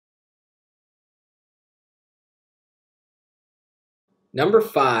Number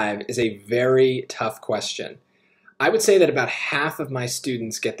 5 is a very tough question. I would say that about half of my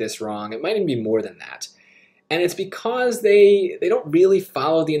students get this wrong. It might even be more than that. And it's because they don't really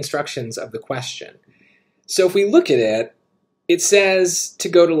follow the instructions of the question. So if we look at it, it says to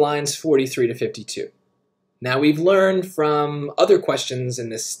go to lines 43 to 52. Now we've learned from other questions in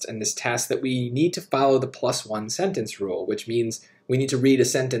this test that we need to follow the +1 sentence rule, which means we need to read a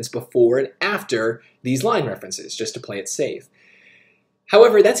sentence before and after these line references just to play it safe.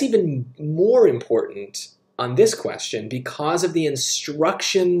 However, that's even more important on this question because of the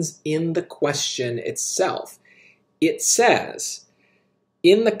instructions in the question itself. It says,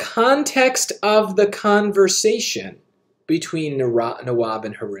 in the context of the conversation between Nawab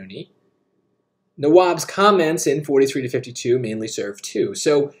and Haruni, Nawab's comments in 43 to 52 mainly serve too.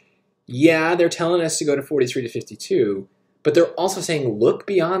 So yeah, they're telling us to go to 43 to 52, but they're also saying look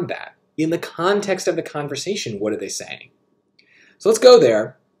beyond that. In the context of the conversation, what are they saying? So let's go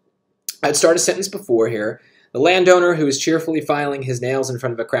there. I'd start a sentence before here. The landowner who is cheerfully filing his nails in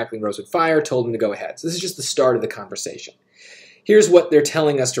front of a crackling rosewood fire told him to go ahead. So this is just the start of the conversation. Here's what they're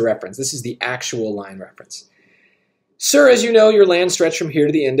telling us to reference. This is the actual line reference. Sir, as you know, your land stretched from here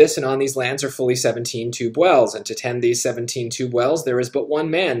to the Indus, and on these lands are fully 17 tube wells. And to tend these 17 tube wells, there is but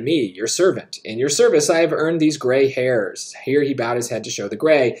one man, me, your servant. In your service I have earned these gray hairs. Here he bowed his head to show the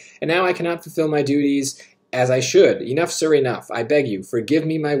gray. And now I cannot fulfill my duties as I should. Enough, sir, enough. I beg you, forgive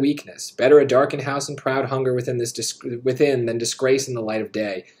me my weakness. Better a darkened house and proud hunger within than disgrace in the light of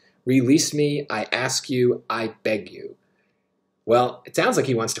day. Release me, I ask you, I beg you. Well, it sounds like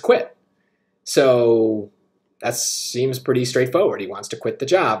he wants to quit. So that seems pretty straightforward. He wants to quit the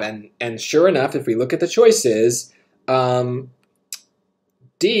job. And sure enough, if we look at the choices,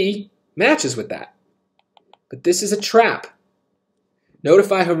 D matches with that. But this is a trap.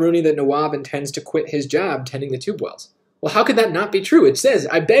 Notify Haruni that Nawab intends to quit his job tending the tube wells. Well, how could that not be true? It says,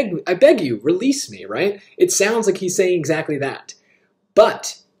 I beg you, release me, right? It sounds like he's saying exactly that.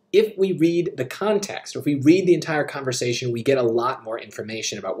 But if we read the context, or if we read the entire conversation, we get a lot more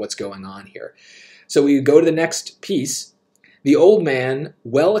information about what's going on here. So we go to the next piece. The old man,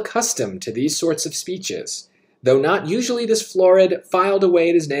 well accustomed to these sorts of speeches, though not usually this florid, filed away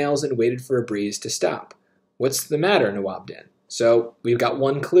at his nails and waited for a breeze to stop. What's the matter, Nawab Din? So we've got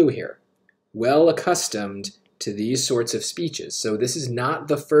one clue here. Well accustomed to these sorts of speeches. So this is not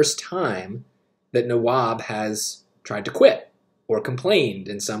the first time that Nawab has tried to quit or complained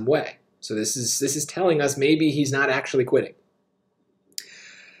in some way. So this is telling us maybe he's not actually quitting.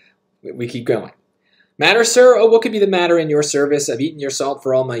 We keep going. Matter, sir? Oh, what could be the matter in your service? I've eaten your salt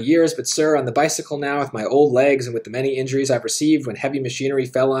for all my years, but sir, on the bicycle now with my old legs and with the many injuries I've received when heavy machinery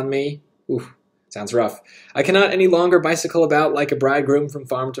fell on me. Oof. Sounds rough. I cannot any longer bicycle about like a bridegroom from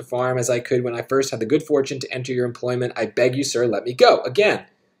farm to farm as I could when I first had the good fortune to enter your employment. I beg you, sir, let me go. Again,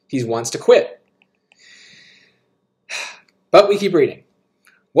 he wants to quit. But we keep reading.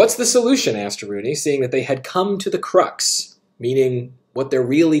 What's the solution? Asked Haruni, seeing that they had come to the crux, meaning what they're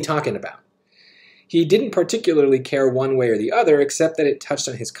really talking about. He didn't particularly care one way or the other, except that it touched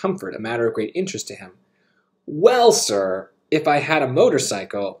on his comfort, a matter of great interest to him. Well, sir, if I had a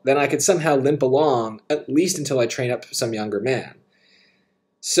motorcycle, then I could somehow limp along, at least until I train up some younger man.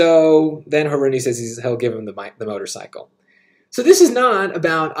 So then Haruni says he'll give him the motorcycle. So this is not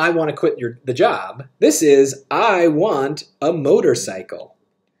about, I want to quit the job. This is, I want a motorcycle.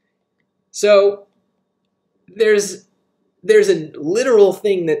 So there's a literal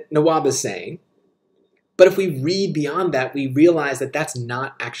thing that Nawab is saying, but if we read beyond that, we realize that that's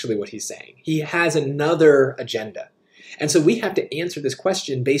not actually what he's saying. He has another agenda. And so we have to answer this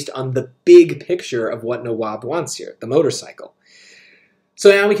question based on the big picture of what Nawab wants here, the motorcycle. So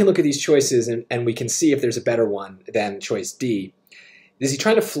now we can look at these choices and we can see if there's a better one than choice D. Is he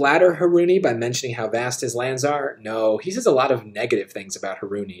trying to flatter Haruni by mentioning how vast his lands are? No, he says a lot of negative things about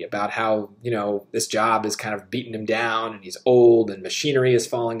Haruni, about how, this job is kind of beating him down and he's old and machinery is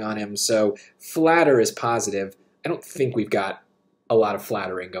falling on him. So flatter is positive. I don't think we've got a lot of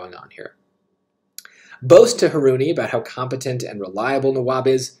flattering going on here. Boast to Haruni about how competent and reliable Nawab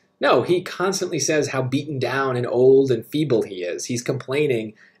is. No, he constantly says how beaten down and old and feeble he is. He's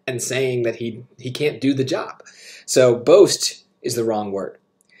complaining and saying that he can't do the job. So boast is the wrong word.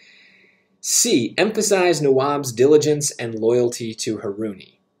 C, emphasize Nawab's diligence and loyalty to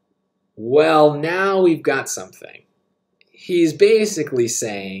Haruni. Well, now we've got something. He's basically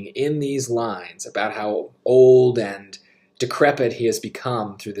saying in these lines about how old and decrepit he has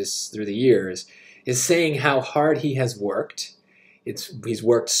become through the years, is saying how hard he has worked. He's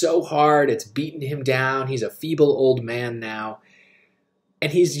worked so hard, it's beaten him down. He's a feeble old man now.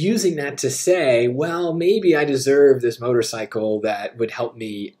 And he's using that to say, well, maybe I deserve this motorcycle that would help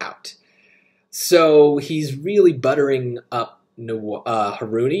me out. So he's really buttering up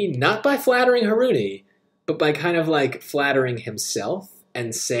Haruni, not by flattering Haruni, but by kind of like flattering himself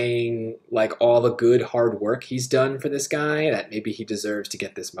and saying like all the good hard work he's done for this guy, that maybe he deserves to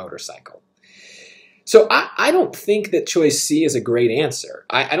get this motorcycle. So I don't think that choice C is a great answer.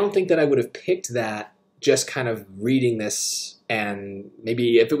 I don't think that I would have picked that just kind of reading this, and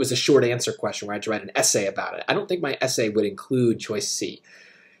maybe if it was a short answer question where I had to write an essay about it, I don't think my essay would include choice C.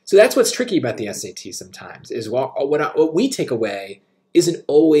 So that's what's tricky about the SAT sometimes, is what we take away isn't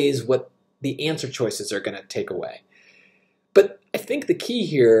always what the answer choices are going to take away. But I think the key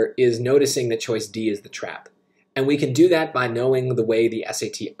here is noticing that choice D is the trap. And we can do that by knowing the way the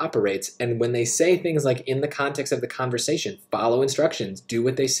SAT operates. And when they say things like, in the context of the conversation, follow instructions, do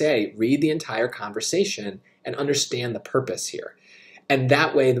what they say, read the entire conversation, and understand the purpose here. And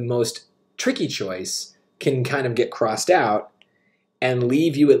that way, the most tricky choice can kind of get crossed out and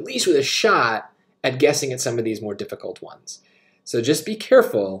leave you at least with a shot at guessing at some of these more difficult ones. So just be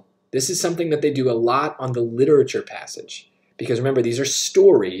careful. This is something that they do a lot on the literature passage. Because remember, these are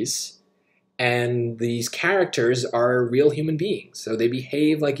stories, and these characters are real human beings. So they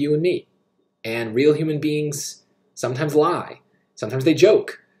behave like you and me. And real human beings sometimes lie. Sometimes they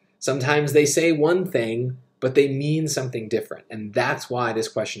joke. Sometimes they say one thing, but they mean something different. And that's why this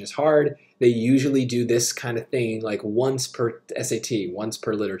question is hard. They usually do this kind of thing like once per SAT, once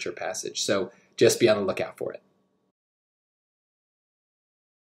per literature passage. So just be on the lookout for it.